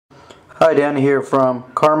Hi, Dan here from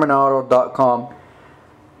CarmenAuto.com.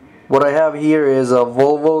 What I have here is a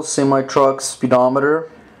Volvo semi-truck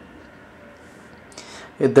speedometer.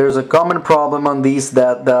 There's a common problem on these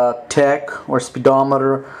that the Tach or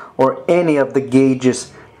speedometer or any of the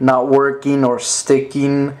gauges not working or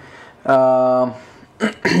sticking,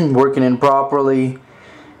 working improperly.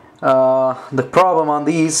 The problem on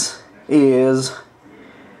these is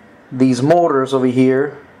these motors over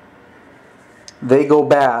here, they go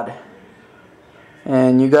bad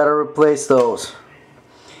and you gotta replace those.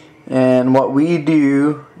 And what we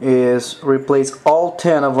do is replace all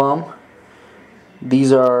 10 of them.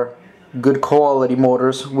 These are good quality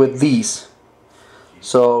motors with these.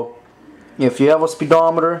 So if you have a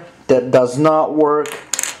speedometer that does not work,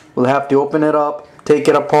 we'll have to open it up, take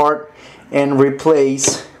it apart, and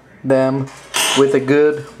replace them with a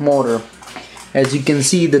good motor. As you can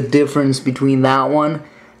see the difference between that one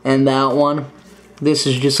and that one. This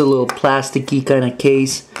is just a little plasticky kind of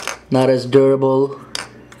case, not as durable.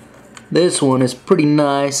 This one is pretty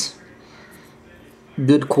nice,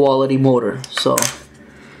 good quality motor. So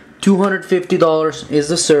 $250 is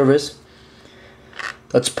the service.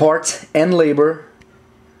 That's parts and labor.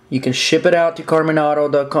 You can ship it out to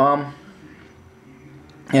CarmenAuto.com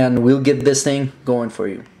and we'll get this thing going for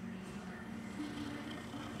you.